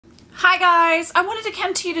Hi guys, I wanted to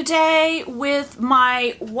come to you today with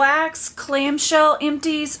my wax clamshell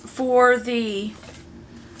empties for the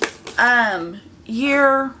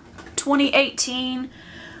year 2018.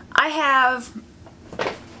 I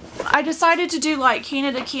decided to do like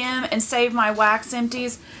Canada Kim and save my wax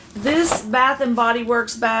empties. This Bath and Body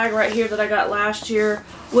Works bag right here that I got last year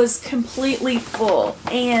was completely full,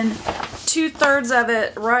 and 2/3 of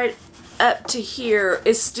it right up to here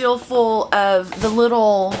is still full of the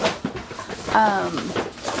little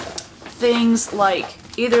things, like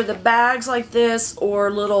either the bags like this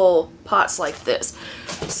or little pots like this.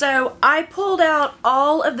 So I pulled out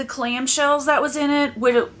all of the clamshells that was in it,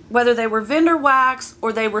 whether they were vendor wax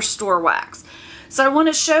or they were store wax. So I want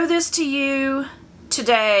to show this to you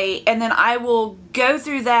today, and then I will go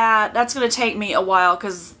through that. That's going to take me a while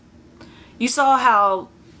because you saw how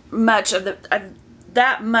much of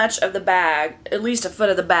that much of the bag, at least a foot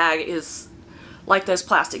of the bag, is like those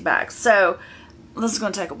plastic bags. So this is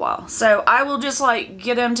going to take a while. So I will just like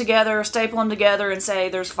get them together, staple them together, and say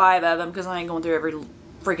there's 5 of them because I ain't going through every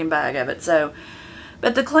freaking bag of it. So,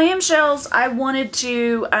 but the clamshells, I wanted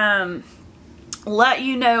to let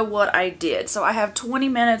you know what I did. So I have 20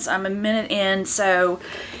 minutes. I'm a minute in. So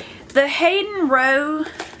the Hayden Rowe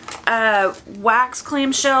wax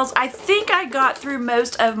clamshells, I think I got through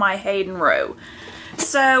most of my Hayden Rowe.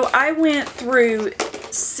 So I went through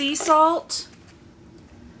sea salt,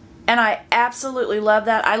 and I absolutely love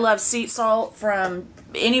that. I love sea salt from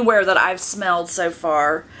anywhere that I've smelled so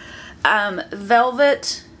far.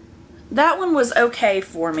 Velvet, that one was okay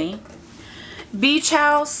for me. Beach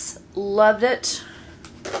House, loved it.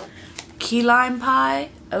 Key lime pie,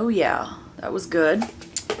 oh yeah, that was good.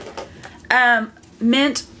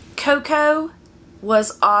 Mint cocoa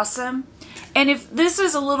was awesome. And if this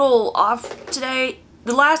is a little off today,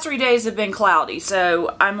 the last 3 days have been cloudy,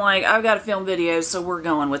 so I'm like, I've got to film videos, so we're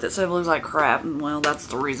going with it. So if it looks like crap, well, that's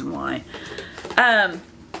the reason why.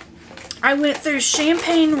 I went through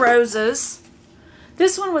Champagne Roses.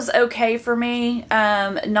 This one was okay for me,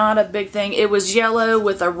 not a big thing. It was yellow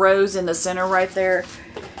with a rose in the center right there.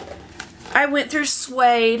 I went through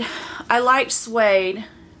Suede. I liked Suede.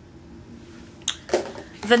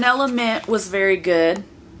 Vanilla Mint was very good.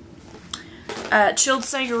 Chilled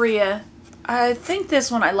Sangria. I think this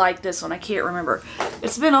one, I like this one. I can't remember.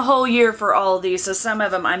 It's been a whole year for all of these, so some of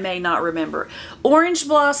them I may not remember. Orange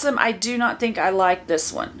Blossom, I do not think I like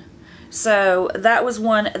this one. So that was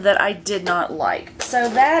one that I did not like. So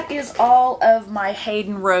that is all of my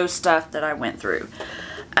Hayden Rowe stuff that I went through.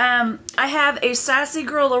 I have a Sassy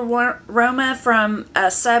Girl aroma from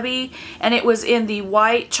Subby, and it was in the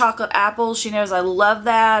white chocolate apple. She knows I love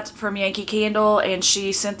that from Yankee Candle, and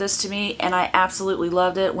she sent this to me, and I absolutely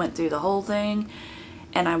loved it. Went through the whole thing,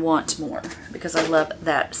 and I want more because I love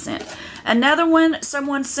that scent. Another one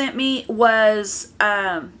someone sent me was,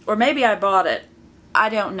 or maybe I bought it. I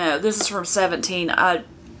don't know. This is from 17. I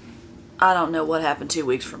don't know what happened 2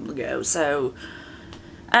 weeks from ago. So,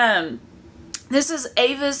 this is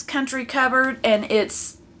Ava's Country Cupboard, and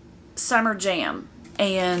it's Summer Jam.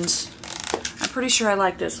 And I'm pretty sure I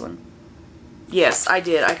like this one. Yes, I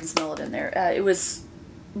did. I can smell it in there. It was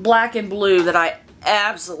black and blue that I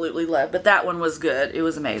absolutely love, but that one was good. It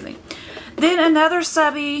was amazing. Then another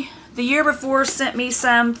subby the year before sent me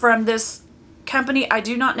some from this company. I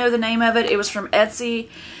do not know the name of it. It was from Etsy,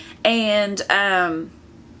 and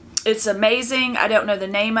it's amazing. I don't know the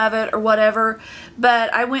name of it or whatever,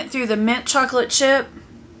 but I went through the mint chocolate chip.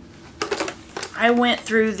 I went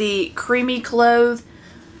through the creamy clove,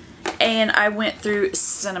 and I went through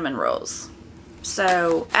cinnamon rolls.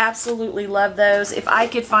 So absolutely love those. If I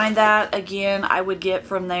could find that again, I would get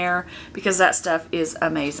from there because that stuff is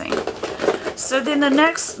amazing. So then the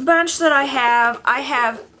next bunch that I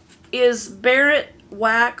have is Barrett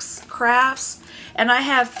Wax Crafts. And I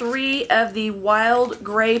have 3 of the Wild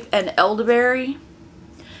Grape and Elderberry.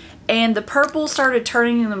 And the purple started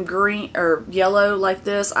turning them green or yellow like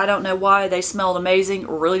this. I don't know why. They smelled amazing.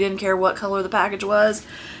 Really didn't care what color the package was.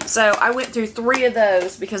 So I went through 3 of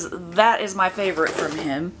those because that is my favorite from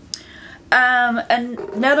him.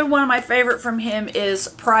 Another one of my favorite from him is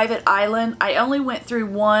Private Island. I only went through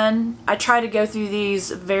 1. I try to go through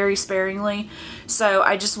these very sparingly. So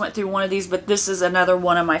I just went through 1 of these, but this is another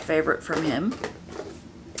one of my favorite from him.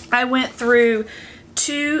 I went through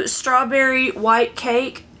 2 Strawberry White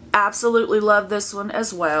Cake. Absolutely love this one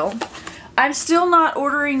as well. I'm still not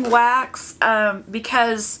ordering wax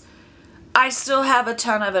because I still have a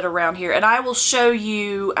ton of it around here. And I will show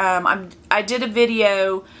you, I did a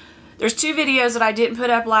video. There's 2 videos that I didn't put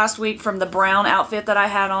up last week from the brown outfit that I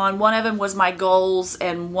had on. One of them was my goals,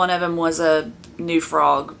 and one of them was a new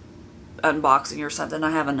frog unboxing or something.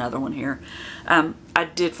 I have another one here. I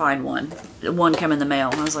did find one. One came in the mail,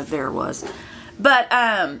 and I was like, there it was. But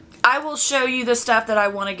I will show you the stuff that I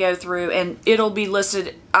want to go through, and it'll be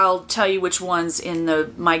listed. I'll tell you which one's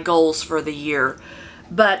in my goals for the year.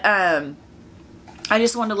 But I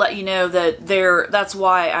just wanted to let you know that that's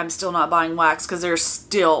why I'm still not buying wax, because there's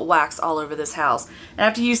still wax all over this house. And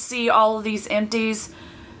after you see all of these empties,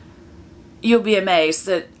 you'll be amazed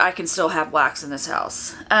that I can still have wax in this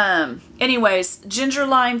house. Anyways, Ginger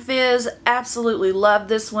Lime Fizz, absolutely love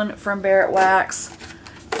this one from Barrett Wax.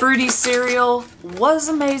 Fruity Cereal was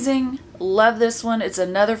amazing. Love this one. It's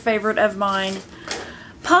another favorite of mine.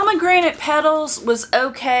 Pomegranate Petals was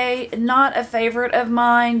okay. Not a favorite of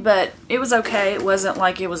mine, but it was okay. It wasn't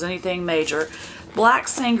like it was anything major. Black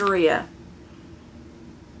Sangria.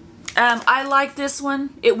 I like this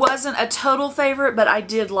one. It wasn't a total favorite, but I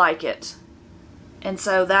did like it. And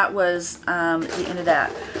so that was the end of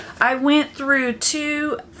that. I went through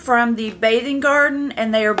 2 from the Bathing Garden,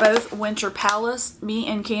 and they are both Winter Palace. Me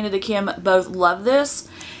and Canada Kim both love this.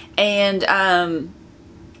 And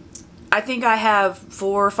I think I have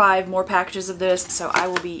 4 or 5 more packages of this, so I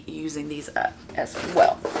will be using these up as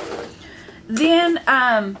well. Then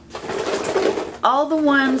all the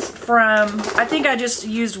ones from, I think I just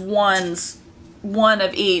used one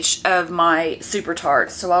of each of my Super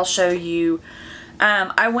Tarts, so I'll show you.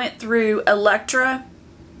 I went through Electra.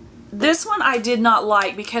 This one I did not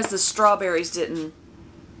like because the strawberries didn't.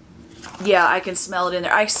 Yeah, I can smell it in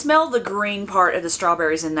there. I smell the green part of the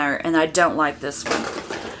strawberries in there, and I don't like this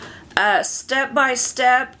one. Step by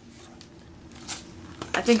Step.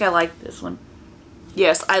 I think I like this one.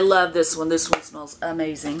 Yes, I love this one. This one smells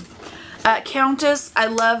amazing. Countess, I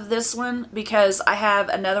love this one because I have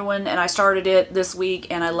another one, and I started it this week,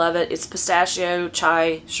 and I love it. It's pistachio,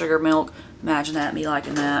 chai, sugar milk. Imagine that, me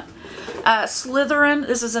liking that. Slytherin,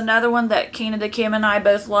 this is another one that Canada Kim and I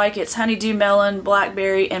both like. It's honeydew melon,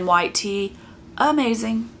 blackberry, and white tea.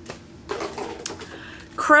 Amazing.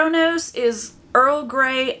 Kronos is Earl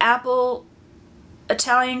Grey, apple,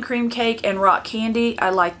 Italian cream cake, and rock candy. I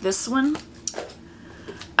like this one.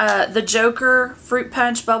 The Joker, fruit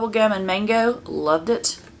punch, bubblegum, and mango. Loved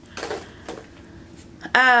it.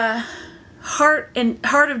 Heart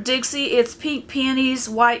of Dixie, it's pink peonies,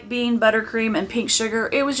 white bean, buttercream, and pink sugar.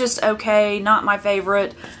 It was just okay, not my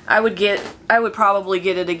favorite. I would probably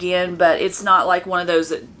get it again, but it's not like one of those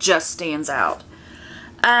that just stands out.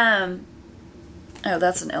 Oh,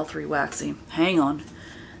 that's an L3 Waxy. Hang on.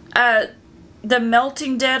 The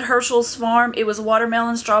Melting Dead Herschel's Farm, it was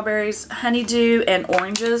watermelon, strawberries, honeydew, and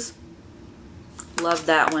oranges. Loved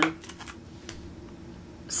that one.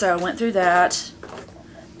 So I went through that.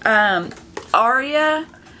 Aria,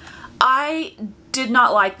 I did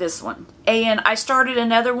not like this one, and I started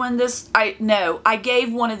another one. I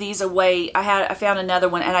gave one of these away. I found another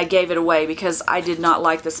one, and I gave it away because I did not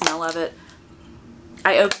like the smell of it.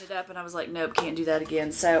 I opened it up, and I was like, nope, can't do that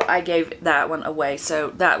again. So I gave that one away. So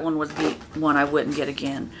that one was the one I wouldn't get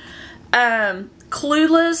again.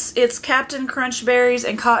 Clueless, it's Captain Crunch Berries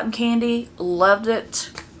and Cotton Candy. Loved it.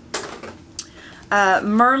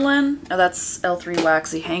 Merlin, oh, that's L3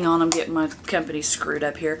 Waxy. Hang on, I'm getting my company screwed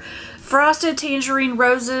up here. Frosted Tangerine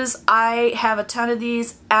Roses, I have a ton of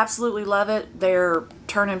these. Absolutely love it. They're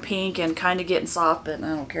turning pink and kind of getting soft, but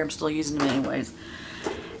I don't care. I'm still using them anyways.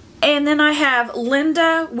 And then I have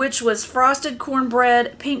Linda, which was frosted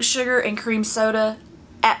cornbread, pink sugar, and cream soda.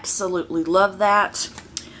 Absolutely love that.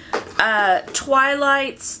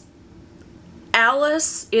 Twilight's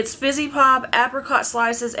Alice, it's Fizzy Pop, apricot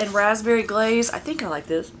slices, and raspberry glaze. I think I like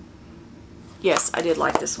this. Yes, I did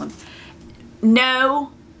like this one.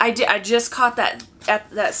 No, I did. I just caught that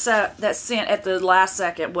scent at the last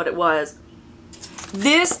second. What it was.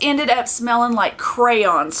 This ended up smelling like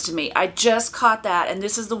crayons to me. I just caught that, and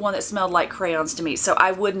this is the one that smelled like crayons to me. So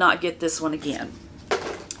I would not get this one again.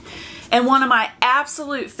 And one of my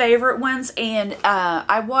absolute favorite ones, and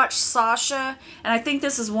I watched Sasha, and I think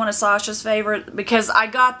this is one of Sasha's favorite because I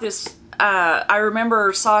got this, I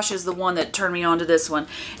remember Sasha's the one that turned me on to this one,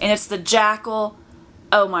 and it's the Jackal.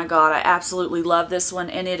 Oh my god, I absolutely love this one,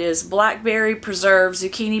 and it is blackberry preserve,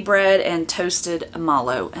 zucchini bread, and toasted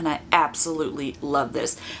mallow, and I absolutely love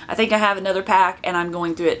this. I think I have another pack, and I'm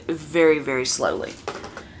going through it very, very slowly.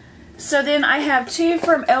 So then I have 2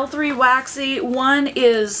 from L3 Waxy. One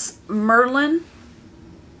is Merlin.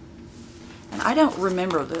 And I don't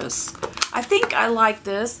remember this. I think I like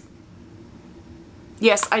this.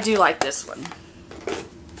 Yes, I do like this one.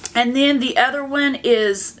 And then the other one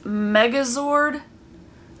is Megazord.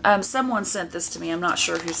 Someone sent this to me. I'm not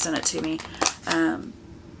sure who sent it to me.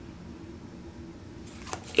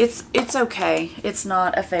 it's okay. It's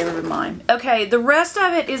not a favorite of mine. Okay, the rest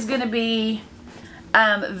of it is going to be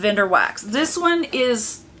vendor wax. This one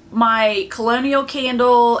is my Colonial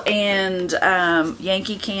Candle and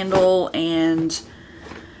Yankee Candle and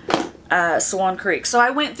Swan Creek. So I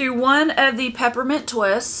went through one of the Peppermint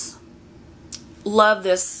Twists. Love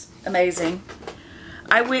this. Amazing.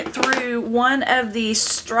 I went through one of the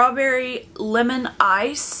Strawberry Lemon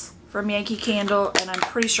Ice from Yankee Candle, and I'm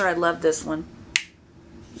pretty sure I love this one.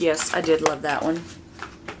 Yes, I did love that one.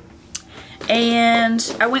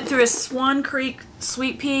 And I went through a Swan Creek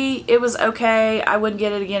Sweet Pea. It was okay. I wouldn't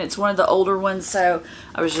get it again. It's one of the older ones, so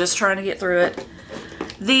I was just trying to get through it.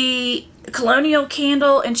 The Colonial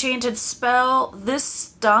Candle Enchanted Spell, this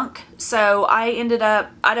stunk, so I ended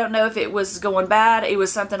up, I don't know if it was going bad, it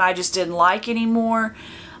was something I just didn't like anymore.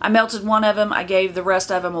 I melted one of them, I gave the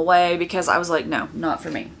rest of them away because I was like, no, not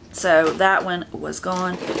for me. So that one was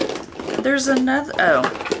gone. There's another,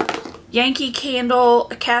 oh, Yankee Candle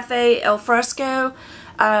Cafe El Fresco.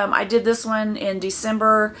 I did this one in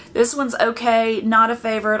December. This one's okay, not a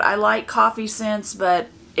favorite. I like coffee scents, but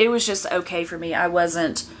it was just okay for me. I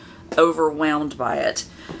wasn't overwhelmed by it.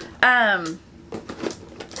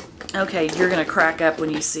 Okay, you're gonna crack up when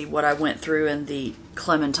you see what I went through in the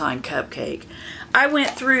Clementine Cupcake. I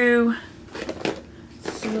went through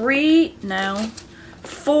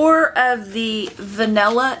 4 of the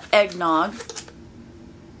Vanilla Eggnog.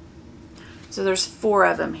 So there's 4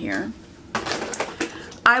 of them here.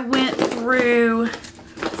 I went through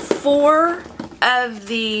 4 of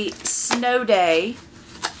the Snow Day.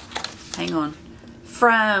 Hang on.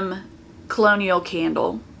 From Colonial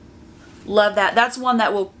Candle. Love that. That's one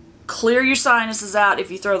that will clear your sinuses out if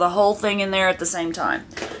you throw the whole thing in there at the same time.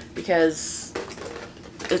 Because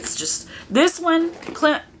it's just... This one,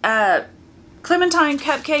 Clementine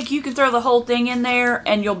Cupcake, you can throw the whole thing in there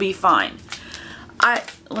and you'll be fine.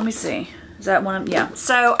 Let me see. Is that one of them? Yeah.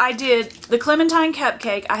 So I did the Clementine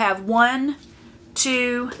Cupcake. I have 1,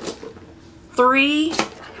 2, 3,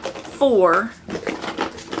 4,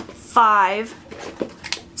 5,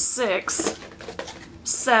 6,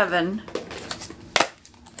 7,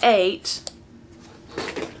 8,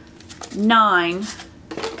 9,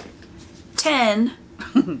 10,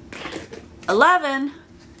 11,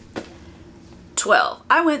 12.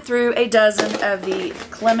 I went through a dozen of the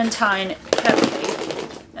Clementine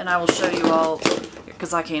Cupcake, and I will show you all,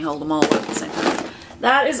 because I can't hold them all at the same time.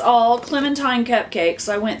 That is all Clementine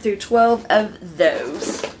Cupcakes. I went through 12 of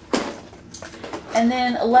those. And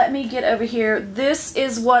then let me get over here. This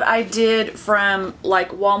is what I did from like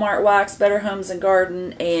Walmart Wax, Better Homes and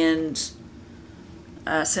Garden, and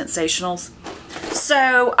Sensationals.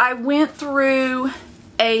 So I went through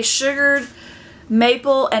a sugared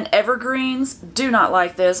maple and evergreens. Do not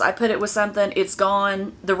like this. I put it with something. It's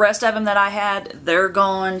gone. The rest of them that I had, they're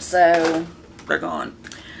gone. So they're gone.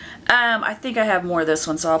 I think I have more of this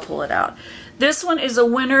one, so I'll pull it out. This one is a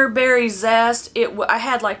Winter Berry Zest. I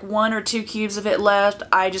had like 1 or 2 cubes of it left.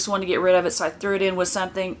 I just wanted to get rid of it, so I threw it in with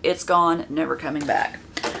something. It's gone. Never coming back.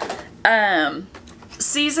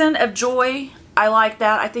 Season of Joy. I like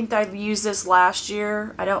that. I think I used this last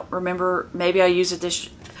year. I don't remember. Maybe I used it this,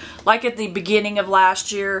 like at the beginning of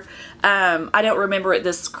last year. I don't remember it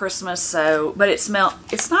this Christmas, so, but it smelled,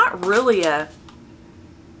 it's not really a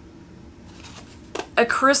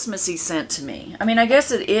Christmassy scent to me. I mean, I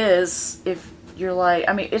guess it is if you're like,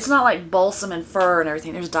 I mean, it's not like balsam and fir and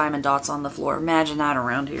everything. There's diamond dots on the floor. Imagine that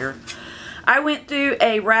around here. I went through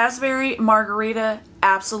a Raspberry Margarita.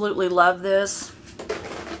 Absolutely love this.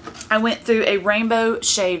 I went through a Rainbow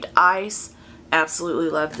Shaved Ice. Absolutely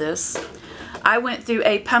love this. I went through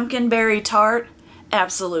a Pumpkin Berry Tart.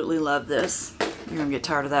 Absolutely love this. You're going to get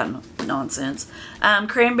tired of that nonsense.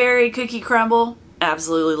 Cranberry Cookie Crumble.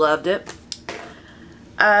 Absolutely loved it.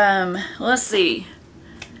 Let's see.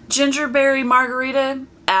 Gingerberry Margarita.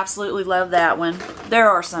 Absolutely love that one. There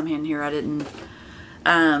are some in here I didn't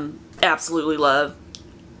absolutely love.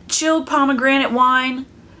 Chilled Pomegranate Wine.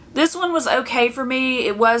 This one was okay for me.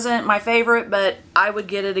 It wasn't my favorite, but I would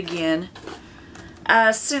get it again.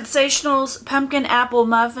 Sensationals Pumpkin Apple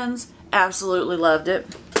Muffins. Absolutely loved it.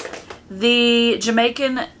 The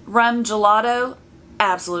Jamaican Rum Gelato.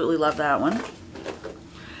 Absolutely love that one.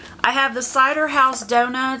 I have the Cider House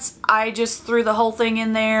Donuts. I just threw the whole thing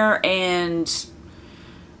in there and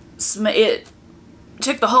it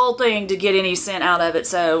took the whole thing to get any scent out of it,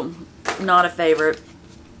 so not a favorite.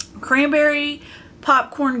 Cranberry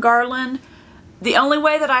Popcorn Garland. The only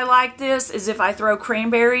way that I like this is if I throw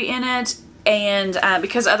cranberry in it, and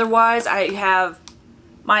because otherwise I have,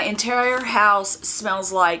 my entire house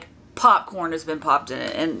smells like popcorn has been popped in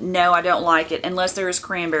it, and no, I don't like it unless there is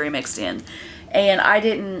cranberry mixed in. And I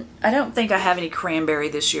don't think I have any cranberry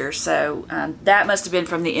this year, so that must have been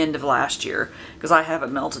from the end of last year, because I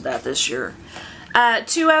haven't melted that this year.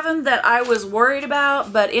 Two of them that I was worried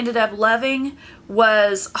about but ended up loving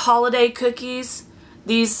was holiday cookies.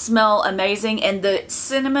 These smell amazing, and the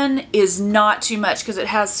cinnamon is not too much because it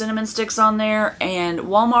has cinnamon sticks on there. And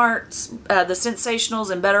Walmart's, the Sensationals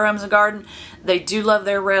and Better Homes and Garden, they do love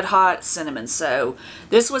their red hot cinnamon. So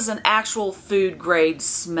this was an actual food grade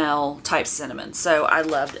smell type cinnamon. So I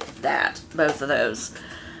loved that, both of those.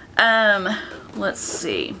 Let's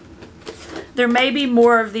see. There may be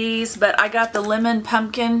more of these, but I got the lemon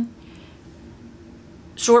pumpkin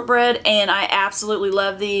shortbread, and I absolutely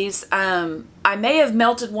love these. I may have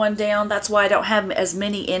melted one down. That's why I don't have as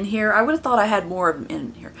many in here. I would have thought I had more of them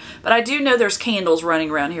in here. But I do know there's candles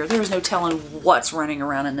running around here. There's no telling what's running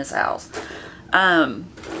around in this house.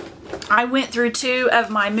 I went through two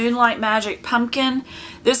of my Moonlight Magic Pumpkin.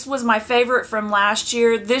 This was my favorite from last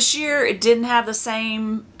year. This year, it didn't have the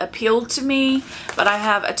same appeal to me, but I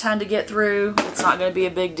have a ton to get through. It's not going to be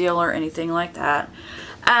a big deal or anything like that.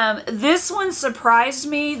 This one surprised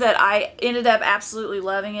me that I ended up absolutely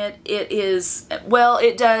loving it. It is, well,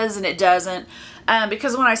 it does and it doesn't.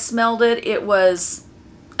 Because when I smelled it, it was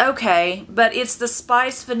okay. But it's the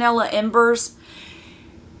Spice Vanilla Embers.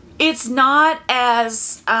 It's not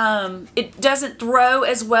as, it doesn't throw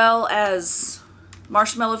as well as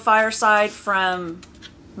Marshmallow Fireside from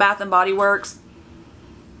Bath & Body Works.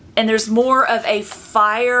 And there's more of a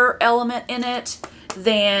fire element in it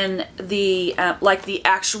than the like the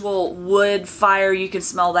actual wood fire. You can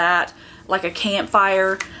smell that like a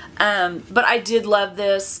campfire. But I did love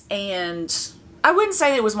this, and I wouldn't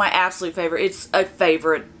say that it was my absolute favorite. It's a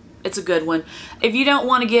favorite. It's a good one. If you don't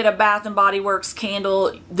want to get a Bath & Body Works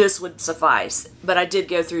candle, this would suffice. But I did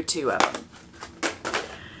go through two of them.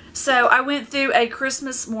 So I went through a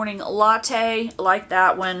Christmas morning latte, like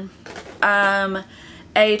that one.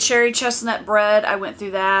 A cherry chestnut bread, I went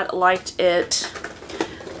through that, liked it.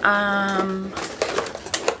 Hang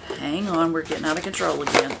on, we're getting out of control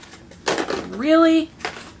again. Really?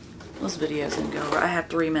 This video's gonna go over. I have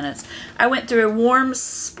 3 minutes. I went through a Warm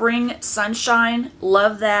Spring Sunshine,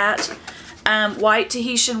 love that. White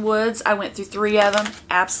Tahitian Woods, I went through 3 of them,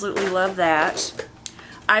 absolutely love that.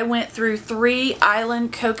 I went through 3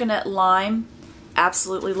 Island Coconut Lime,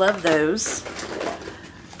 absolutely love those.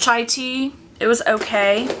 Chai tea, it was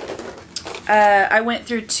okay. I went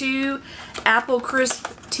through 2 Apple Crisp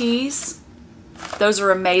teas. Those are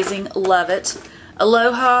amazing, love it.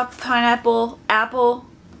 Aloha Pineapple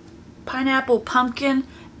Pumpkin,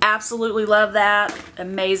 absolutely love that,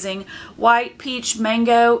 amazing. White Peach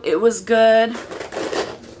Mango, it was good.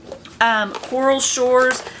 Coral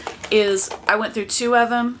Shores is, I went through 2 of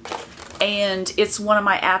them, and it's one of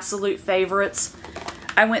my absolute favorites.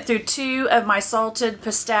 I went through 2 of my salted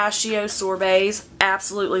pistachio sorbets,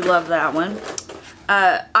 absolutely love that one.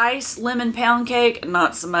 Ice lemon pound cake,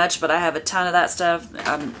 not so much, but I have a ton of that stuff.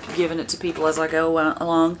 I'm giving it to people as I go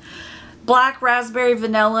along. Black raspberry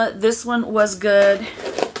vanilla, this one was good.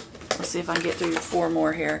 Let's see if I can get through 4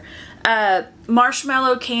 more here.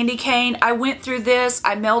 Marshmallow candy cane, I went through this.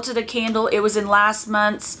 I melted a candle. It was in last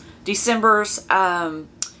month's, December's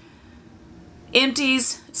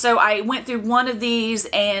Empties. So I went through one of these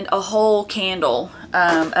and a whole candle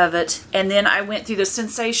of it. And then I went through the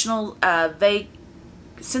Sensationals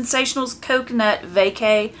Coconut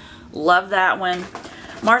Vacay. Love that one.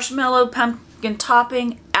 Marshmallow Pumpkin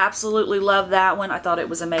Topping. Absolutely love that one. I thought it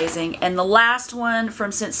was amazing. And the last one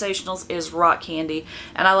from Sensationals is Rock Candy.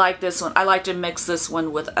 And I like this one. I like to mix this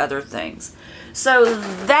one with other things. So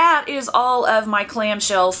that is all of my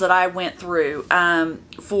clamshells that I went through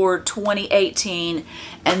for 2018.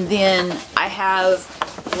 And then I have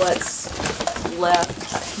what's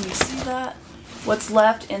left. Can you see that? What's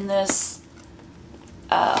left in this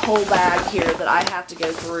whole bag here that I have to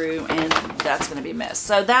go through, and that's going to be a mess.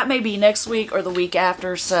 So that may be next week or the week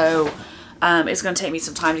after, so it's going to take me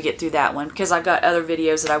some time to get through that one because I've got other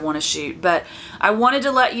videos that I want to shoot. But I wanted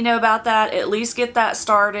to let you know about that, at least get that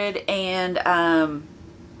started, and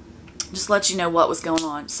just let you know what was going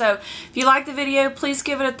on. So if you like the video, please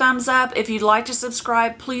give it a thumbs up. If you'd like to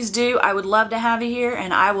subscribe, please do. I would love to have you here,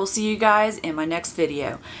 and I will see you guys in my next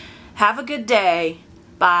video. Have a good day.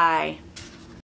 Bye.